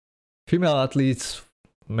Female athletes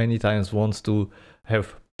many times want to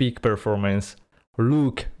have peak performance,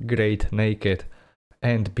 look great naked,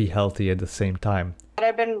 and be healthy at the same time.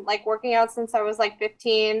 I've been like working out since I was like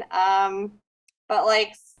 15, but like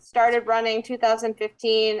started running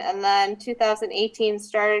 2015, and then 2018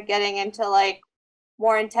 started getting into like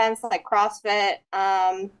more intense like CrossFit.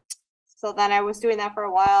 So then I was doing that for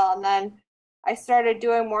a while, and then I started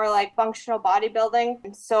doing more like functional bodybuilding.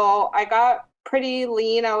 And so I got pretty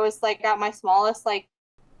lean. I was like at my smallest like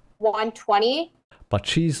 120. But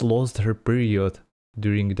she's lost her period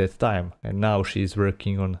during that time, and now she's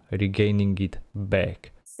working on regaining it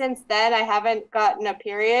back. Since then, I haven't gotten a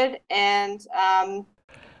period, and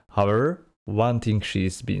however, one thing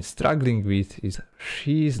she's been struggling with is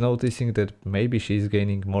she's noticing that maybe she's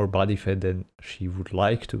gaining more body fat than she would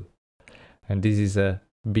like to. And this is a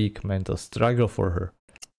big mental struggle for her.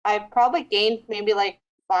 I've probably gained maybe like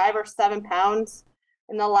 5 or 7 pounds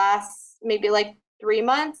in the last maybe like 3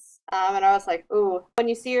 months. And I was like, ooh, when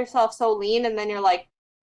you see yourself so lean and then you're like,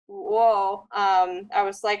 whoa, I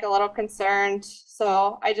was like a little concerned.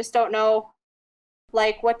 So I just don't know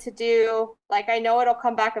like what to do. Like I know it'll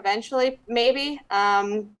come back eventually, maybe.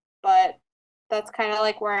 But that's kind of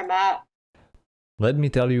like where I'm at. Let me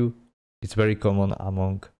tell you, it's very common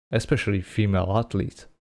among especially female athletes.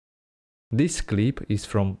 This clip is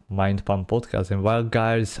from MindPump podcast, and while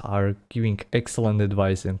guys are giving excellent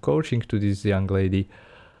advice and coaching to this young lady,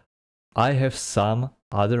 I have some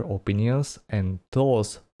other opinions and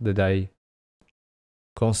thoughts that I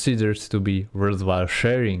considered to be worthwhile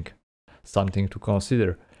sharing, something to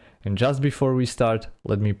consider. And just before we start,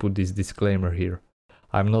 let me put this disclaimer here.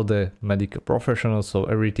 I'm not a medical professional, so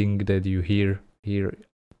everything that you hear here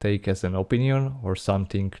take as an opinion or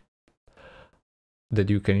something that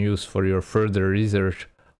you can use for your further research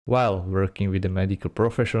while working with a medical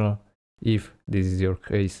professional, if this is your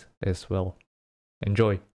case as well.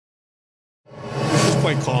 Enjoy. This is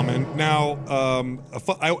quite common. Now,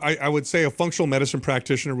 I would say a functional medicine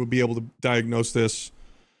practitioner would be able to diagnose this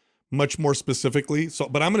much more specifically. So,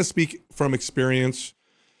 but I'm going to speak from experience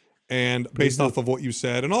and based off of what you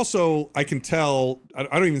said. And also, I can tell, I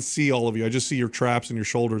don't even see all of you. I just see your traps and your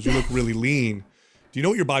shoulders. You look really lean. Do you know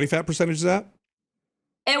what your body fat percentage is at?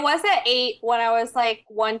 It was at 8 when I was like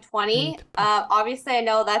 120. Obviously, I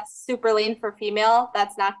know that's super lean for female.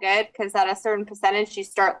 That's not good because at a certain percentage, you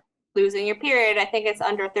start losing your period. I think it's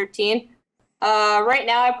under 13. Right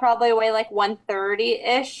now, I probably weigh like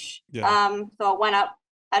 130-ish. Yeah. So it went up.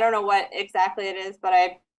 I don't know what exactly it is, but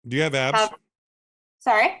I Do you have abs?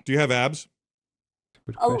 Sorry? Do you have abs?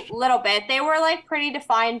 A little bit. They were like pretty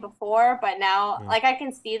defined before, but now like I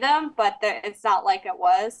can see them, but it's not like it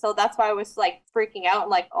was. So that's why I was like freaking out,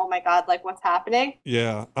 like, oh my God, like what's happening?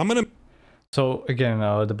 Yeah, So again,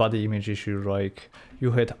 the body image issue, like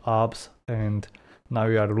you had abs and now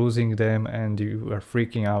you are losing them and you are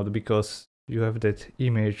freaking out because you have that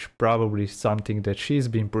image, probably something that she's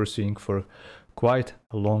been pursuing for quite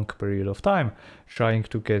a long period of time, trying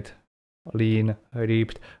to get lean,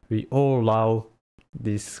 ripped. We all love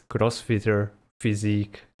this CrossFitter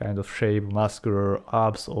physique kind of shape, muscular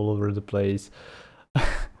abs all over the place,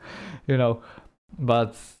 you know,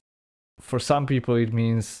 but for some people it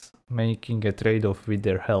means making a trade-off with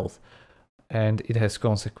their health, and it has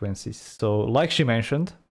consequences. So like she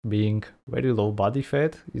mentioned, being very low body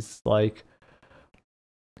fat is like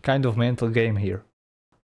kind of mental game here.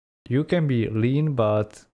 You can be lean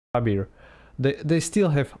but chubbier. They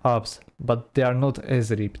still have abs, but they are not as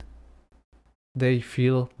ripped. They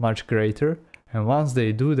feel much greater, and once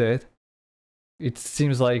they do that, it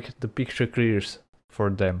seems like the picture clears for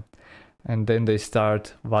them, and then they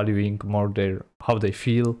start valuing more how they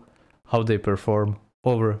feel, how they perform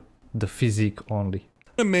over the physique only.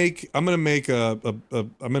 I'm gonna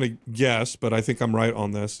guess, but I think I'm right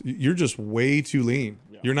on this. You're just way too lean.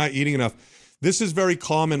 Yeah. You're not eating enough. This is very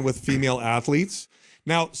common with female athletes.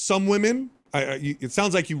 Now, some women, it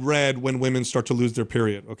sounds like you read when women start to lose their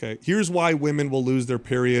period, okay? Here's why women will lose their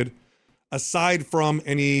period, aside from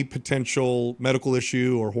any potential medical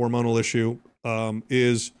issue or hormonal issue,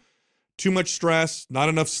 is too much stress, not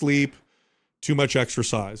enough sleep, too much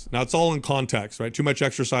exercise. Now, it's all in context, right? Too much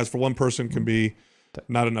exercise for one person can be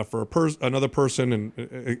not enough for another person, and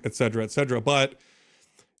et cetera, et cetera. But,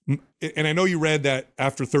 and I know you read that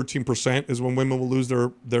after 13% is when women will lose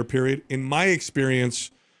their period. In my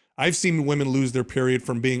experience, I've seen women lose their period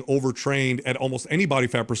from being overtrained at almost any body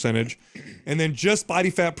fat percentage. And then just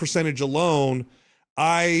body fat percentage alone,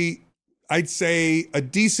 I'd say a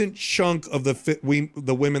decent chunk of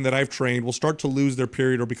the women that I've trained will start to lose their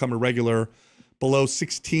period or become irregular below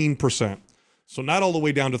 16%. So not all the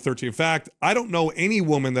way down to 13. In fact, I don't know any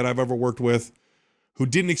woman that I've ever worked with who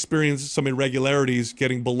didn't experience some irregularities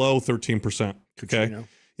getting below 13%. Okay.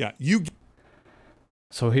 Yeah.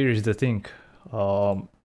 So here is the thing.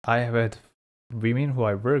 I have had women who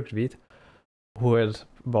I worked with who had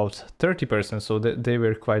about 30%, so they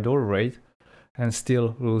were quite overweight and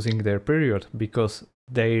still losing their period because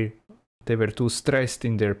they were too stressed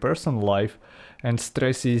in their personal life, and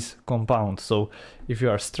stress is compound. So if you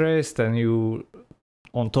are stressed and you,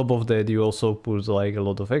 on top of that, you also put like a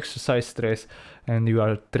lot of exercise stress and you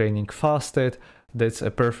are training fasted, that's a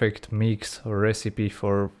perfect mix or recipe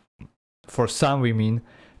for some women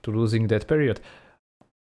to losing that period.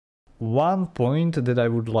 One point that I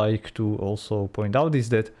would like to also point out is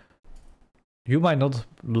that you might not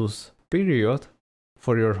lose period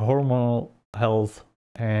for your hormonal health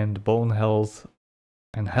and bone health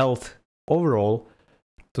and health overall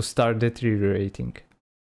to start deteriorating.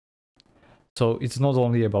 So it's not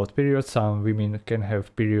only about period. Some women can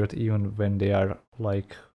have period even when they are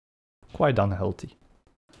like quite unhealthy.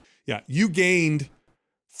 Yeah, you gained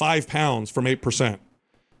 5 pounds from 8%.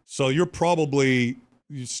 So you're probably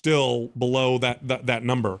still below that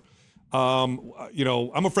number. You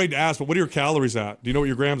know, I'm afraid to ask, but what are your calories at? Do you know what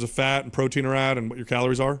your grams of fat and protein are at and what your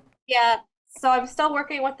calories are? Yeah. So I'm still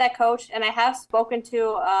working with that coach, and I have spoken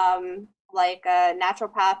to like a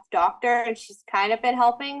naturopath doctor, and she's kind of been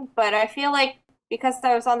helping, but I feel like because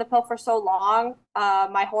I was on the pill for so long,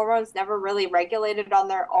 my hormones never really regulated on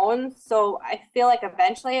their own. So I feel like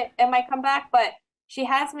eventually it might come back, but she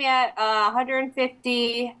has me at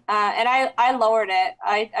 150, and I lowered it.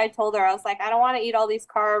 I told her, I was like, I don't want to eat all these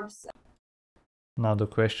carbs. Now the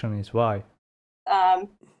question is why?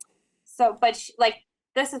 So, but like,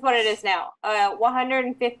 this is what it is now.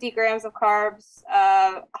 150 grams of carbs,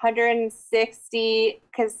 160,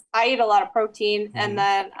 because I eat a lot of protein, and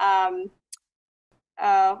then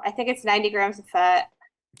I think it's 90 grams of fat.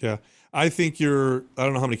 Yeah. I think I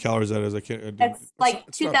don't know how many calories that is. I can't. It's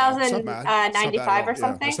like 2,095 or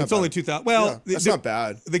something. It's only 2,000. Well, that's not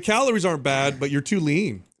bad. The calories aren't bad, but you're too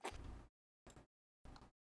lean.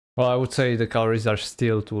 Well, I would say the calories are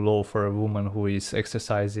still too low for a woman who is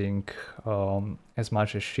exercising as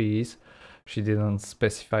much as she is. She didn't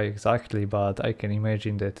specify exactly, but I can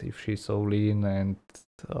imagine that if she's so lean, and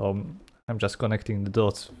I'm just connecting the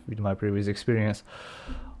dots with my previous experience,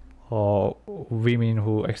 women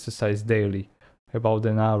who exercise daily, about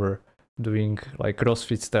an hour, doing like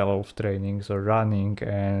CrossFit style of trainings or running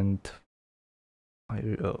and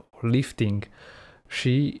lifting,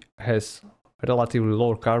 she has relatively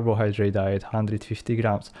low carbohydrate diet, 150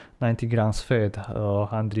 grams, 90 grams fat,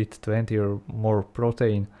 120 or more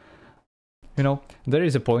protein. You know, there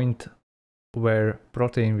is a point where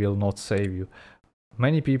protein will not save you.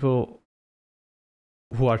 Many people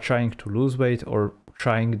who are trying to lose weight or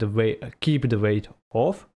trying to keep the weight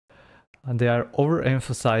off, and they are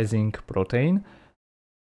overemphasizing protein,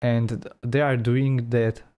 and they are doing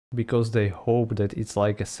that because they hope that it's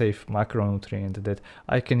like a safe macronutrient, that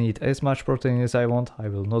I can eat as much protein as I want, I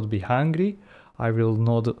will not be hungry, I will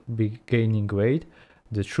not be gaining weight.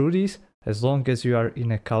 The truth is, as long as you are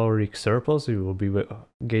in a caloric surplus, you will be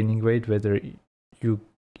gaining weight, whether you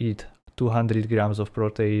eat 200 grams of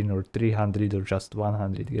protein or 300 or just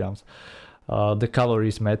 100 grams. The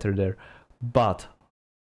calories matter there. But,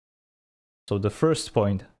 so the first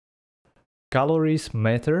point, calories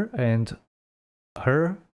matter, and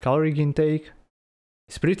her caloric intake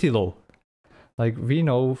is pretty low. Like, we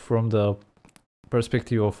know from the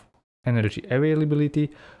perspective of energy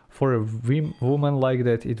availability, for a woman like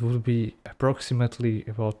that, it would be approximately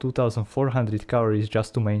about 2,400 calories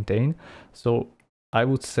just to maintain. So I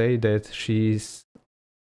would say that she is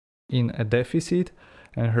in a deficit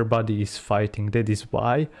and her body is fighting. That is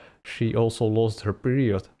why she also lost her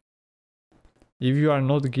period. If you are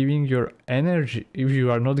not giving your energy, if you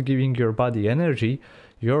are not giving your body energy,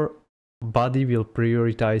 your body will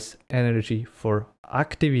prioritize energy for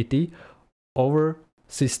activity over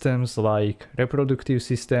systems like reproductive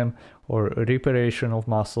system or reparation of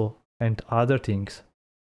muscle and other things.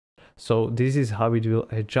 So this is how it will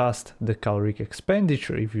adjust the caloric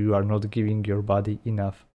expenditure if you are not giving your body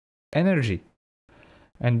enough energy.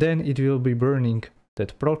 And then it will be burning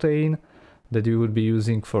that protein that you would be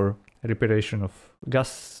using for reparation of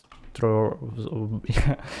gastric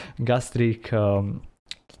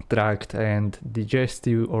tract and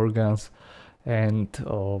digestive organs and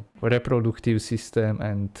reproductive system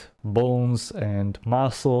and bones and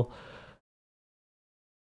muscle,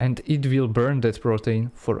 and it will burn that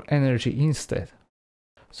protein for energy instead.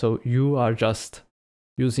 So you are just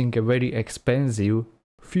using a very expensive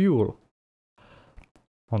fuel.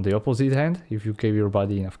 On the opposite hand, if you give your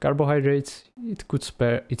body enough carbohydrates,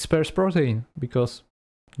 it spares protein, because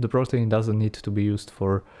the protein doesn't need to be used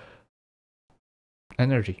for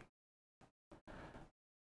energy.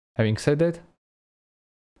 Having said that,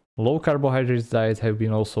 low carbohydrates diet have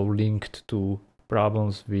been also linked to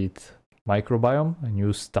problems with microbiome, and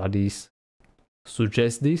new studies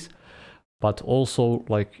suggest this, but also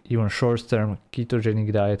like even short-term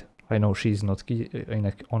ketogenic diet. I know she's not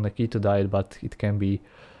on a keto diet, but it can be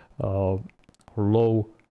low bone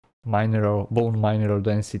mineral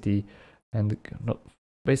density, and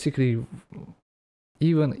basically,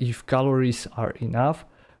 even if calories are enough,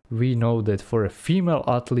 we know that for a female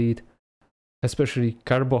athlete, especially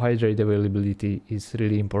carbohydrate availability is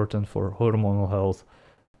really important for hormonal health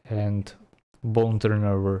and bone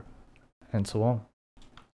turnover and so on.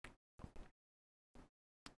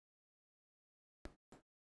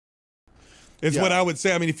 It's what I would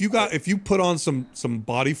say. I mean, if you put on some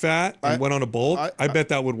body fat and went on a bulk, I bet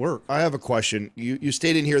that would work. I have a question. You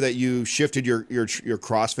stated in here that you shifted your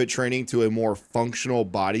CrossFit training to a more functional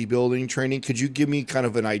bodybuilding training. Could you give me kind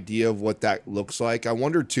of an idea of what that looks like? I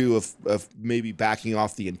wonder too if maybe backing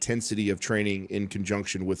off the intensity of training in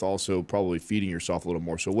conjunction with also probably feeding yourself a little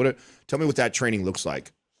more. So tell me what that training looks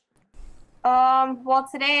like. Well,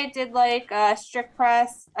 today I did like strict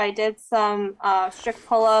press. I did some strict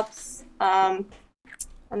pull-ups. And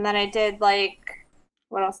then I did like,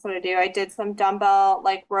 what else did I do? I did some dumbbell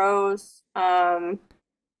like rows. I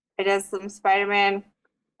did some spider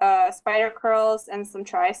curls and some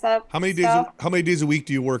tricep. How many days a week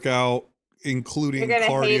do you work out, including You're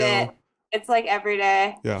gonna cardio? hate it. It's like every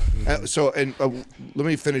day. Yeah. Let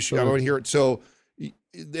me finish. Sure. I want to hear it. So,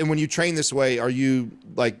 and when you train this way, are you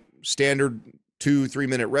like standard 2-3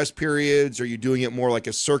 minute rest periods? Are you doing it more like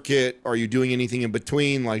a circuit? Are you doing anything in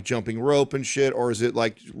between, like jumping rope and shit, or is it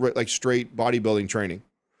like straight bodybuilding training?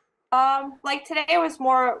 Like today was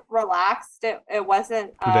more relaxed. It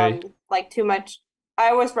wasn't Today? like too much.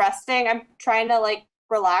 I was resting. I'm trying to like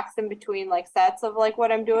relax in between like sets of like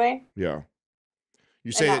what I'm doing. Yeah.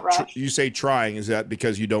 You say trying. Is that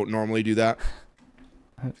because you don't normally do that?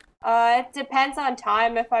 It depends on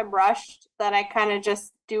time. If I'm rushed, then I kind of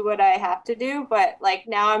just do what I have to do. But like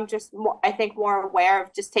now I'm just, I think, more aware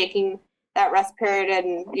of just taking that rest period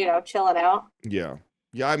and, chilling out. Yeah.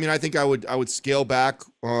 Yeah. I mean, I think I would scale back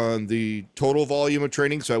on the total volume of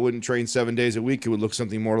training. So I wouldn't train 7 days a week. It would look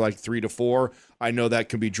something more like 3 to 4. I know that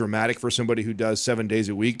can be dramatic for somebody who does 7 days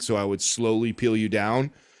a week. So I would slowly peel you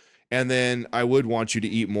down. And then I would want you to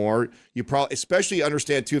eat more. You probably, especially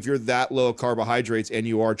understand too, if you're that low of carbohydrates and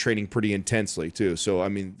you are training pretty intensely too. So, I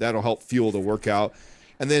mean, that'll help fuel the workout.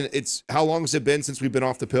 And then how long has it been since we've been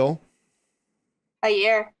off the pill? A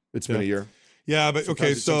year. It's been a year. Yeah, but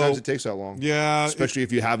sometimes it takes that long. Yeah. Especially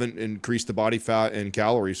if you haven't increased the body fat and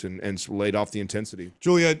calories and laid off the intensity.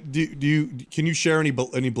 Julia, can you share any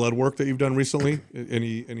blood work that you've done recently?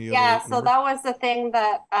 Any Yeah, other so numbers? that was the thing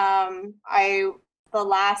that the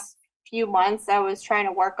last few months I was trying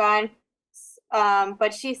to work on.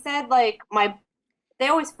 But she said like they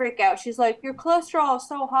always freak out. She's like, your cholesterol is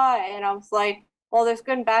so high. And I was like, well, there's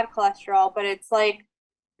good and bad cholesterol, but it's like,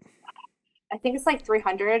 I think it's like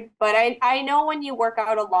 300. But I know when you work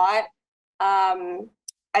out a lot,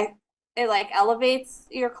 it like elevates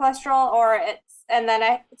your cholesterol, and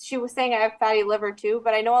then she was saying I have fatty liver too,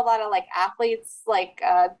 but I know a lot of like athletes like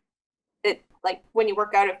like when you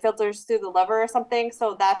work out, it filters through the liver or something.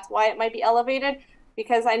 So that's why it might be elevated,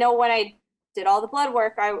 because I know when I did all the blood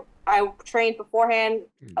work, I trained beforehand,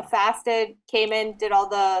 fasted, came in, did all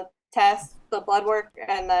the tests, the blood work,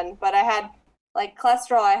 but I had like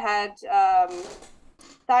cholesterol, I had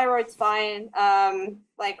thyroid's fine,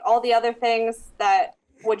 like all the other things that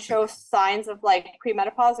would show signs of like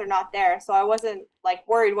premenopause are not there. So I wasn't like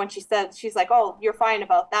worried when she's like, oh, you're fine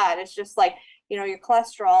about that. It's just like, your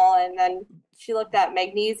cholesterol. And then she looked at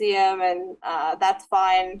magnesium and that's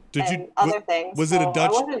fine. Other things. Was it a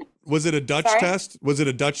Dutch Sorry? test? Was it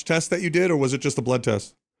a Dutch test that you did, or was it just a blood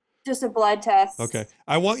test? Just a blood test. Okay.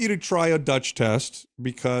 I want you to try a Dutch test,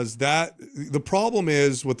 because the problem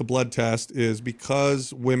is with the blood test is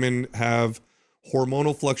because women have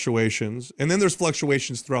hormonal fluctuations, and then there's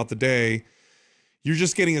fluctuations throughout the day. You're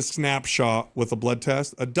just getting a snapshot with a blood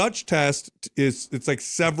test. A Dutch test it's like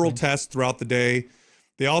several tests throughout the day.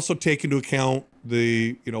 They also take into account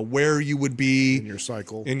the, where you would be In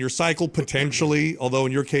your cycle potentially, although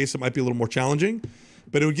in your case, it might be a little more challenging,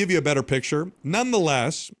 but it would give you a better picture.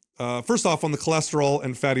 Nonetheless, first off, on the cholesterol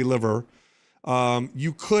and fatty liver,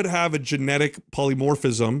 you could have a genetic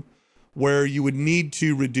polymorphism where you would need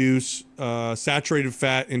to reduce saturated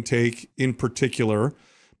fat intake in particular,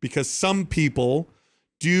 because some people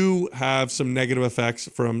do have some negative effects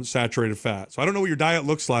from saturated fat. So I don't know what your diet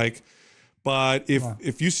looks like, but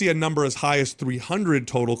if you see a number as high as 300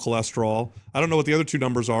 total cholesterol, I don't know what the other two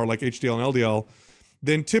numbers are, like HDL and LDL,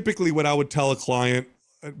 then typically what I would tell a client,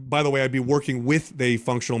 by the way, I'd be working with a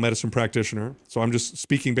functional medicine practitioner, so I'm just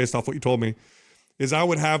speaking based off what you told me, is I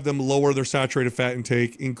would have them lower their saturated fat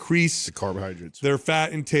intake, increase The carbohydrates. their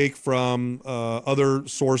fat intake from other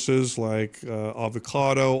sources like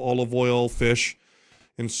avocado, olive oil, fish,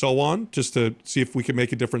 and so on, just to see if we can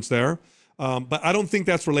make a difference there. But I don't think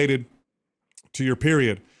that's related to your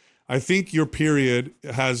period. I think your period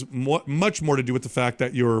has much more to do with the fact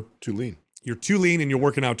that you're Too lean. too lean and you're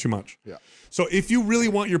working out too much. Yeah. So if you really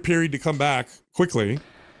want your period to come back quickly,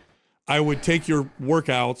 I would take your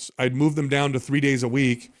workouts, I'd move them down to 3 days a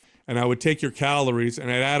week, and I would take your calories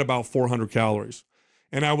and I'd add about 400 calories.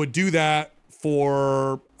 And I would do that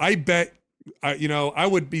for, I bet, I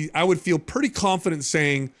would feel pretty confident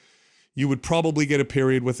saying you would probably get a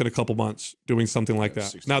period within a couple months doing something like that.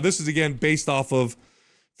 16. Now, this is again based off of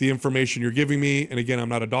the information you're giving me. And again, I'm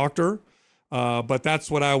not a doctor, but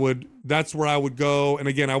that's where I would go. And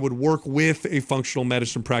again, I would work with a functional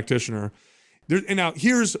medicine practitioner. And now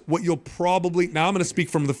here's what you'll probably, now I'm going to speak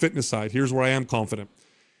from the fitness side. Here's where I am confident.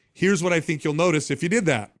 Here's what I think you'll notice if you did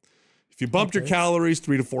that. If you bumped your calories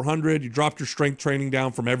 300 to 400, you dropped your strength training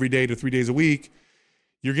down from every day to 3 days a week,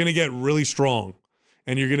 you're going to get really strong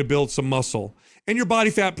and you're going to build some muscle. And your body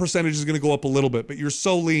fat percentage is going to go up a little bit, but you're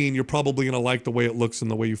so lean, you're probably going to like the way it looks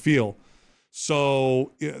and the way you feel.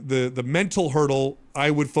 So the mental hurdle,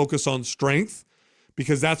 I would focus on strength,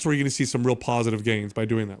 because that's where you're going to see some real positive gains by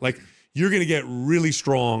doing that. Like, you're going to get really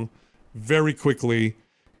strong very quickly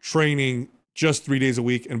training just 3 days a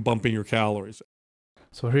week and bumping your calories.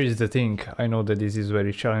 So here's the thing. I know that this is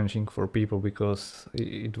very challenging for people because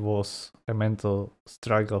it was a mental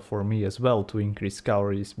struggle for me as well to increase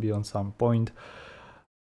calories beyond some point.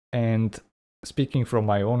 And speaking from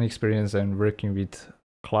my own experience and working with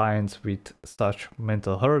clients with such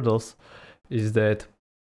mental hurdles, is that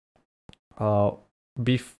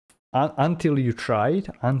until you try it,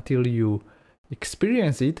 until you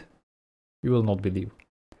experience it, you will not believe.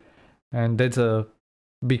 And that's a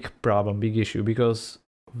big problem, big issue, because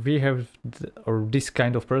we have, or this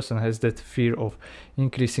kind of person has that fear of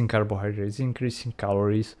increasing carbohydrates, increasing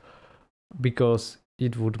calories, because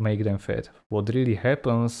it would make them fat. What really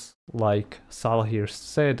happens, like Sal here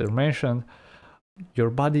said or mentioned, your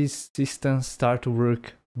body's systems start to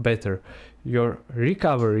work better. Your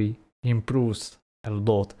recovery improves a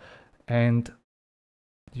lot, and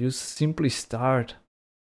you simply start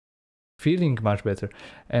feeling much better.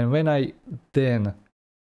 And when I then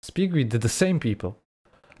speak with the same people,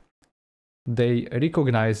 they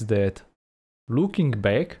recognize that looking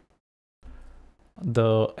back,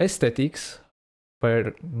 the aesthetics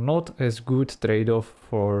were not as good trade-off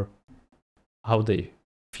for how they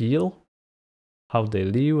feel, how they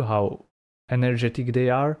live, how energetic they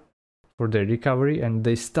are for their recovery, and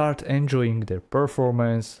they start enjoying their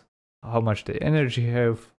performance, how much they energy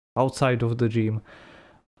have outside of the gym,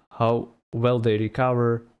 how well they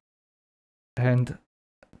recover, and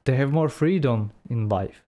they have more freedom in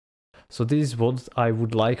life. So this is what I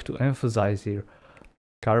would like to emphasize here.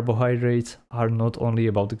 Carbohydrates are not only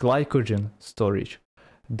about glycogen storage.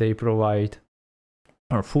 They provide,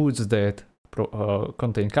 or foods that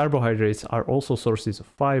contain carbohydrates are also sources of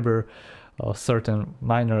fiber, certain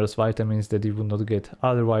minerals, vitamins that you would not get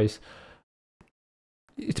otherwise.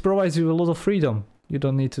 It provides you a lot of freedom. You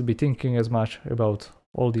don't need to be thinking as much about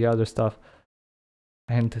all the other stuff.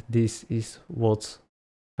 And this is what's,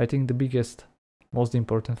 I think, the biggest, most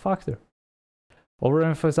important factor.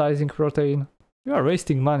 Overemphasizing protein, you are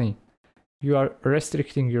wasting money. You are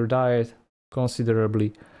restricting your diet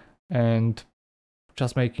considerably and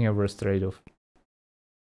just making a worse trade-off.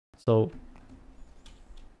 So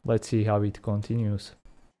let's see how it continues.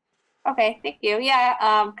 Okay, thank you.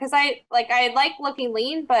 Yeah, because I like looking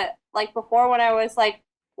lean, but like before, when I was like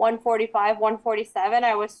 145, 147,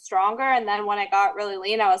 I was stronger, and then when I got really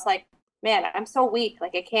lean, I was like, man, I'm so weak.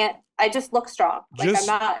 Like I just look strong. Like I'm not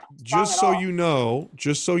strong just at so all.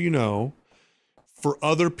 just so you know, for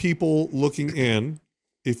other people looking in,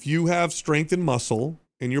 if you have strength and muscle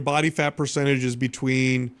and your body fat percentage is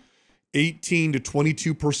between 18 to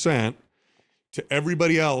 22%, to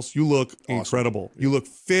everybody else, you look incredible. You look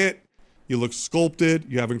fit, you look sculpted,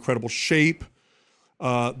 you have incredible shape.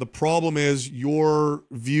 The problem is your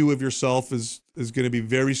view of yourself is going to be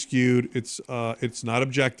very skewed. It's not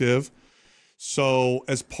objective. So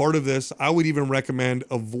as part of this, I would even recommend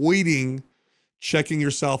avoiding checking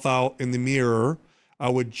yourself out in the mirror. I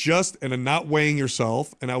would just, and I'm not weighing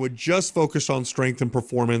yourself, and I would just focus on strength and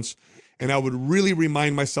performance. And I would really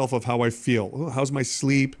remind myself of how I feel. Oh, how's my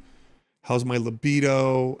sleep? How's my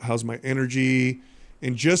libido? How's my energy?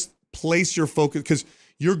 And just place your focus, because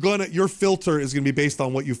your filter is gonna be based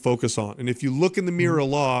on what you focus on. And if you look in the mirror a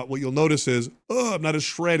lot, what you'll notice is, oh, I'm not as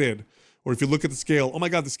shredded. Or if you look at the scale, oh my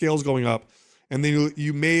God, the scale's going up. And then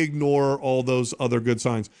you may ignore all those other good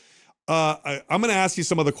signs. I'm gonna ask you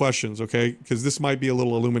some other questions, okay? Because this might be a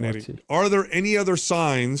little illuminating. Are there any other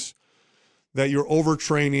signs that you're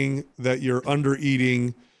overtraining, that you're under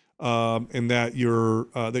eating, and that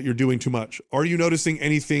you're doing too much? Are you noticing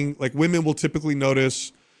anything? Like women will typically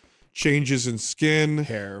notice changes in skin,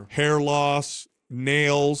 hair loss,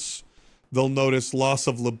 nails. They'll notice loss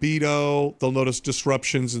of libido. They'll notice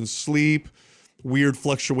disruptions in sleep, weird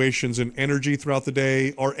fluctuations in energy throughout the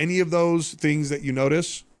day. Are any of those things that you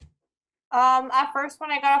notice? At first when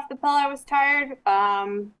I got off the pill, I was tired.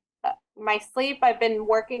 My sleep I've been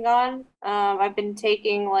working on. I've been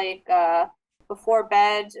taking like before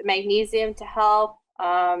bed magnesium to help.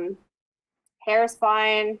 Hair's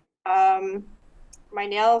fine. My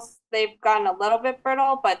nails, they've gotten a little bit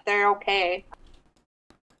brittle, but they're okay.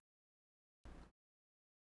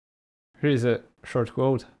 Here's a short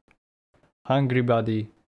quote. Hungry body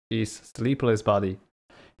is sleepless body.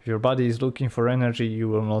 If your body is looking for energy, you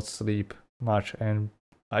will not sleep much. And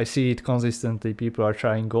I see it consistently. People are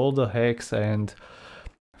trying all the hacks and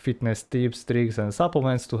fitness tips, tricks, and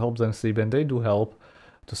supplements to help them sleep, and they do help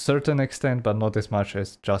to a certain extent, but not as much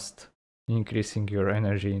as just increasing your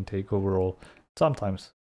energy intake overall.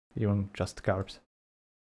 Sometimes even just carbs.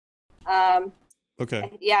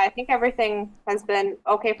 Okay. Yeah, I think everything has been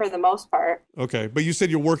okay for the most part. Okay, but you said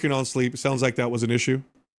you're working on sleep. It sounds like that was an issue.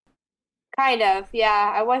 Kind of,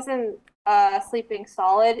 yeah. I wasn't sleeping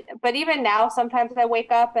solid, but even now, sometimes I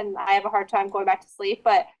wake up and I have a hard time going back to sleep.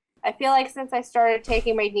 But I feel like since I started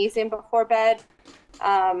taking magnesium before bed,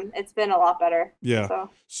 it's been a lot better. Yeah.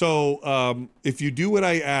 So if you do what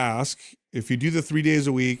I ask, if you do the 3 days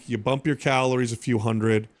a week, you bump your calories a few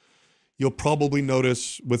hundred, you'll probably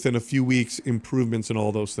notice within a few weeks improvements in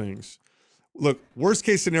all those things. Look, worst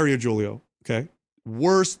case scenario, Julio, okay?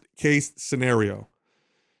 Worst case scenario.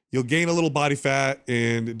 You'll gain a little body fat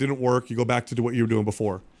and it didn't work. You go back to do what you were doing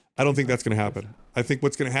before. I don't think that's going to happen. I think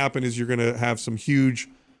what's going to happen is you're going to have some huge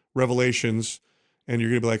revelations and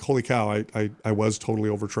you're going to be like, holy cow, I was totally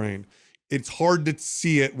overtrained. It's hard to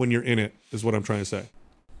see it when you're in it, is what I'm trying to say.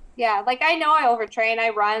 Yeah, like I know I overtrain. I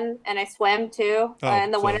run and I swim too.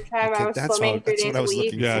 In the wintertime, I was swimming 3 days a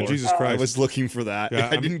week. Yeah, Jesus Christ. I was looking for that. Yeah,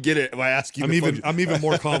 I didn't get it by asking. I'm even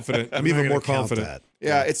more confident. I'm even more confident.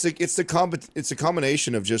 Yeah, it's a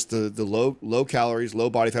combination of just the low calories, low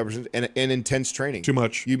body fat percentage, and intense training. Too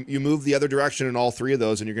much. You move the other direction in all three of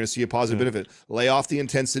those, and you're going to see a positive benefit. Lay off the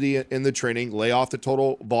intensity in the training, lay off the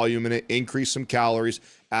total volume in it, increase some calories,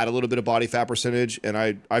 add a little bit of body fat percentage, and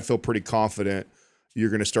I feel pretty confident you're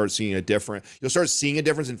going to start seeing a difference. You'll start seeing a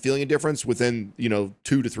difference and feeling a difference within 2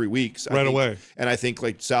 to 3 weeks. Right away. And I think,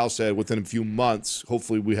 like Sal said, within a few months,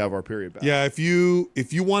 hopefully we have our period back. Yeah, if you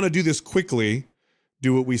want to do this quickly,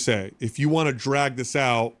 do what we say. If you want to drag this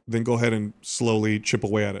out, then go ahead and slowly chip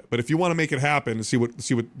away at it. But if you want to make it happen and see what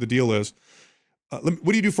the deal is, what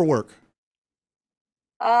do you do for work?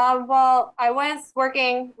 Well, I was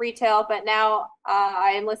working retail, but now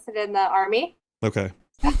I enlisted in the Army. Okay.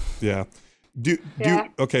 Yeah.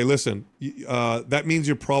 Okay, listen. That means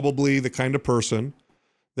you're probably the kind of person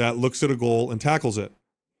that looks at a goal and tackles it.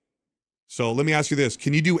 So let me ask you this.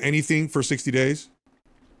 Can you do anything for 60 days?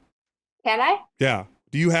 Can I? Yeah.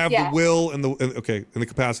 Do you have the will and the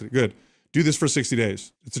capacity? Good. Do this for 60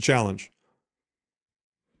 days. It's a challenge.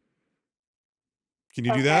 Can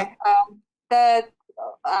you do that? The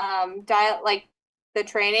diet, like the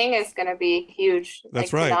training is going to be huge.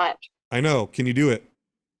 That's right. I know. Can you do it?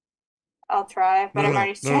 I'll try, but I'm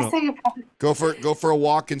already stressing about it. Go for a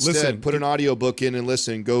walk instead. Listen, put an audiobook in and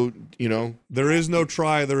listen. Go, There is no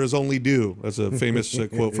try, there is only do. That's a famous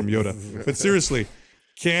quote from Yoda. But seriously,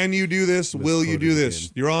 can you do this? Will you do this?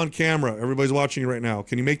 You're on camera. Everybody's watching you right now.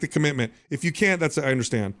 Can you make the commitment? If you can't, I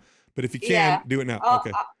understand. But if you can, do it now.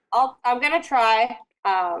 Okay. I'm going to try.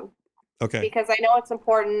 Okay. Because I know it's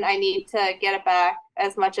important. I need to get it back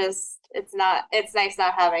as much as it's nice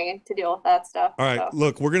not having to deal with that stuff. All right. So.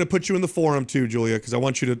 Look, we're going to put you in the forum too, Julia, because I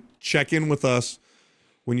want you to check in with us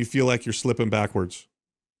when you feel like you're slipping backwards.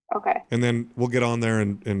 Okay. And then we'll get on there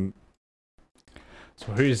and...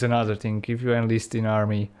 So here's another thing. If you enlist in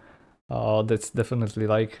Army, that's definitely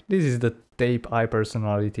this is the type I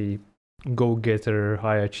personality, go-getter,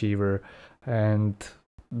 high achiever, and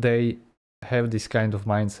they have this kind of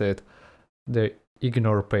mindset. they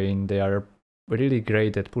ignore pain, they are really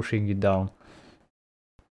great at pushing it down.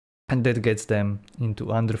 And that gets them into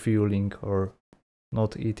underfueling or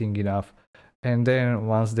not eating enough. And then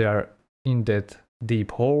once they are in that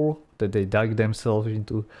deep hole that they dug themselves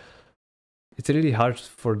into, it's really hard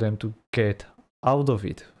for them to get out of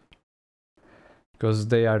it. Because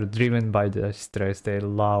they are driven by the stress, they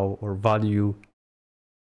love or value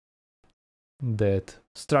that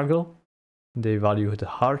struggle, they value the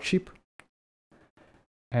hardship.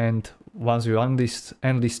 And once you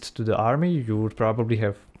enlist to the army, you would probably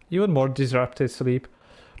have even more disrupted sleep,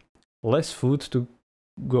 less food to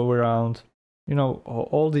go around, you know,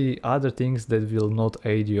 all the other things that will not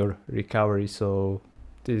aid your recovery. So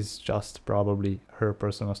this is just probably her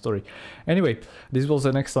personal story. Anyway, this was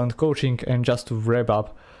an excellent coaching, and just to wrap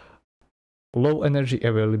up, low energy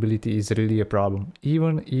availability is really a problem.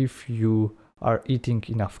 Even if you are eating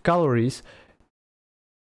enough calories,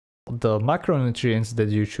 the macronutrients that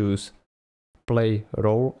you choose play a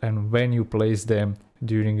role, and when you place them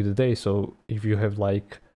during the day. So if you have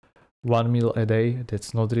like one meal a day,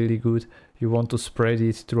 that's not really good. You want to spread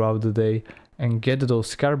it throughout the day and get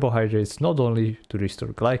those carbohydrates not only to restore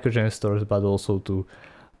glycogen stores, but also to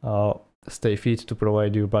stay fit, to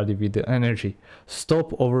provide your body with the energy.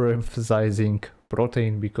 Stop overemphasizing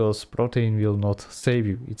protein, because protein will not save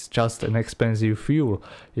you. It's just an expensive fuel.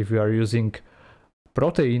 If you are using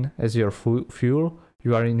protein as your fuel,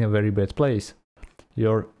 you are in a very bad place.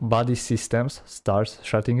 Your body systems starts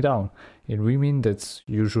shutting down. In women, that's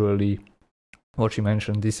usually what you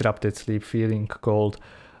mentioned: disrupted sleep, feeling cold,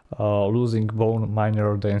 losing bone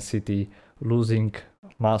mineral density, losing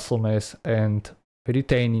muscle mass, and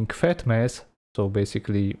retaining fat mass, so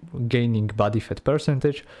basically gaining body fat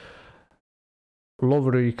percentage,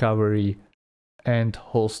 lower recovery, and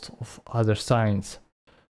host of other signs.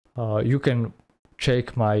 You can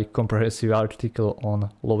check my comprehensive article on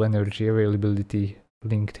low energy availability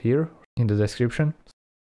linked here in the description.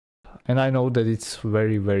 And I know that it's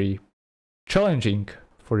very, very challenging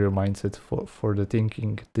for your mindset, for the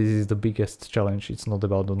thinking. This is the biggest challenge. It's not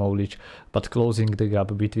about the knowledge, but closing the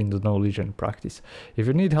gap between the knowledge and practice. If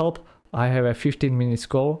you need help, I have a 15-minute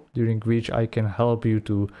call during which I can help you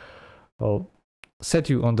to set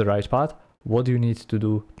you on the right path, what you need to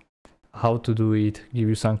do, how to do it, give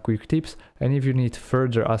you some quick tips. And if you need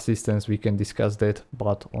further assistance, we can discuss that,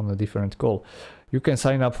 but on a different call. You can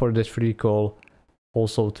sign up for that free call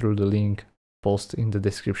also through the link post in the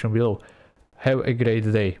description below. Have a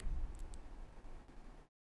great day.